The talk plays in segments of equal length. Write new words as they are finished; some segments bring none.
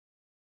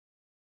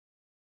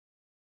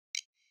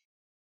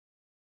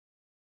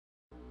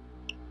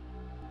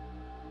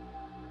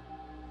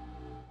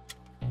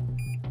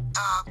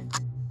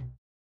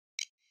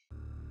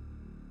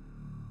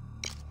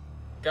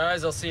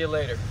Guys, I'll see you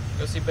later.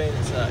 Go see Bane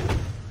inside.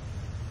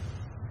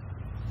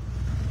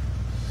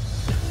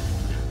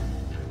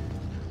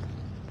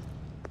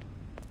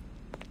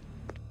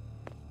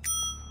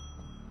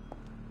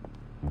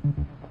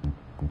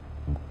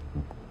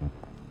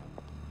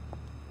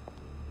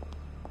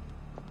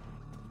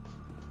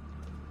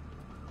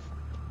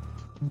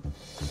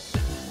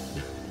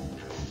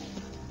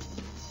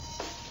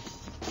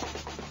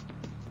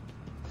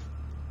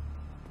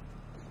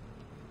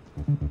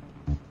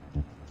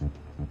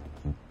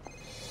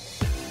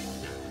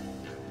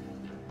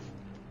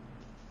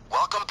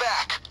 Welcome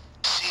back.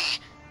 See,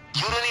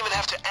 you didn't even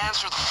have to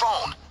answer the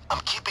phone. I'm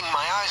keeping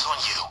my eyes on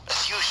you,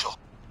 as usual.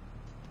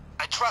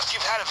 I trust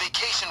you've had a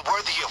vacation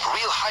worthy of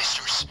real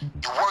heisters.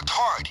 You worked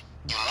hard.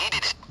 You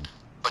needed it.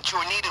 But you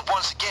were needed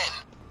once again.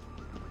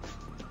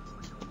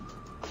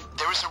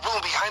 There is a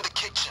room behind the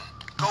kitchen.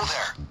 Go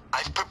there.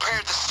 I've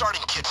prepared the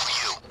starting kit for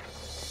you.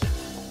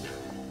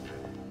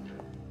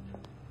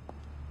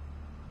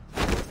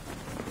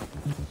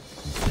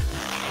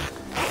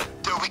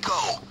 There we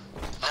go.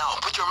 Now,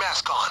 put your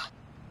mask on.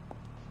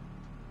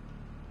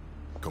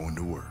 Going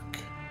to work.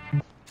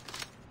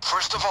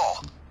 First of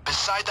all,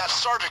 beside that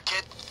starter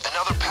kit,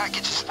 another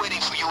package is waiting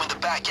for you in the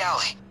back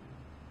alley.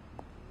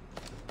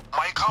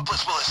 My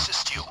accomplice will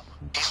assist you.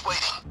 He's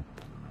waiting.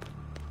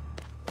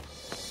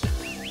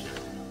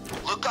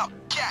 Look up.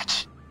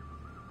 Catch.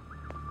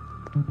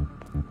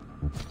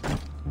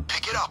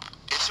 Pick it up.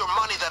 It's your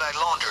money that I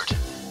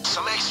laundered.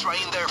 Some extra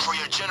in there for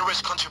your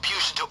generous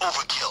contribution to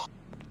Overkill.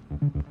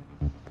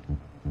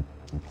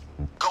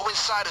 Go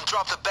inside and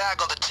drop the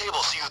bag on the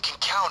table so you can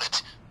count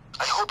it.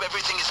 I hope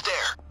everything is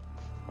there.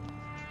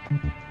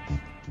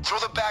 Throw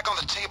the bag on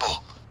the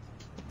table.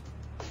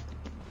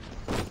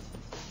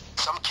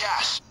 Some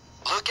cash.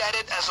 Look at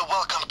it as a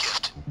welcome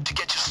gift to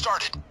get you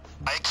started.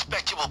 I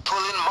expect you will pull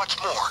in much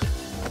more.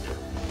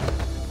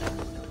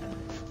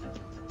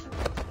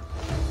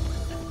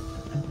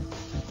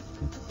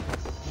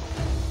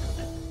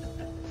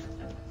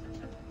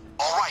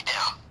 All right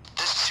now,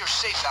 this is your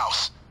safe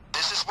house.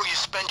 This is where you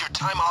spend your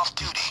time off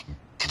duty.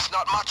 It's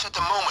not much at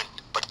the moment,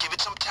 but give it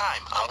some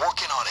time. I'm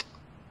working on it.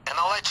 And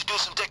I'll let you do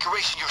some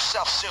decoration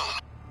yourself soon.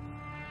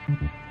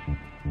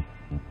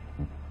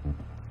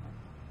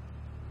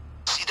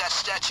 See that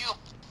statue?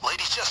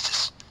 Lady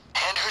Justice.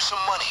 Hand her some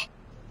money.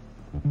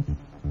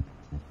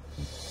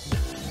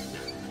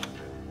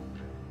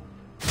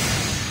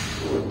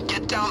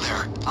 Get down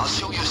there. I'll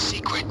show you a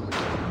secret.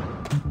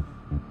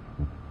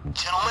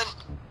 Gentlemen,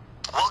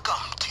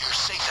 welcome to your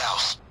safe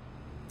house.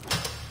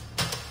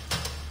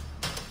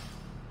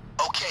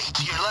 Okay,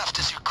 to your left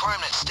is your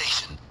CrimeNet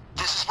station.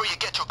 This is where you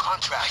get your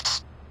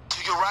contracts.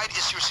 To your right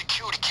is your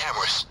security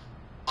cameras.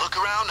 Look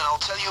around and I'll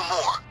tell you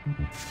more.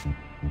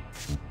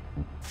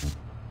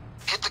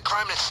 Hit the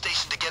CrimeNet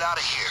station to get out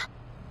of here.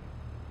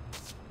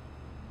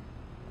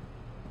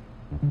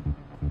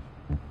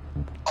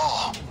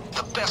 Oh,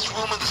 the best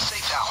room in the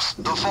safe house,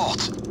 the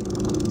vault.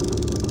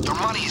 Your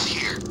money is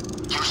here.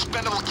 Your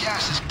spendable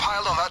cash is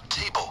piled on that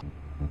table.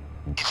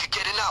 If you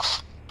get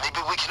enough, maybe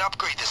we can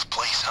upgrade this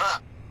place, huh?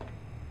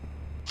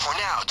 For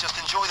now, just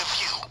enjoy the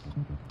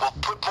view. We'll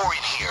put more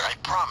in here, I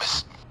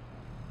promise.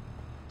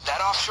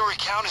 That offshore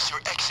account is your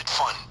exit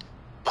fund.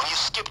 When you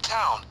skip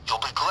town, you'll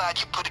be glad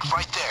you put it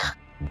right there.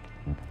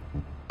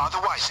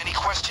 Otherwise, any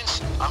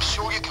questions? I'm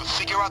sure you can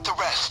figure out the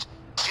rest.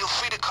 Feel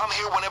free to come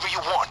here whenever you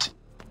want.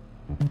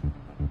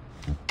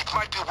 It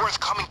might be worth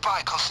coming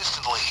by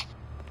consistently.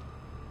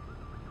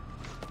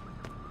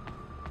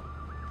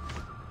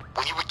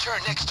 When you return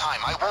next time,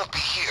 I won't be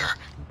here,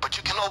 but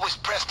you can always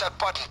press that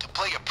button to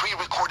play a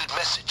pre-recorded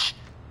message.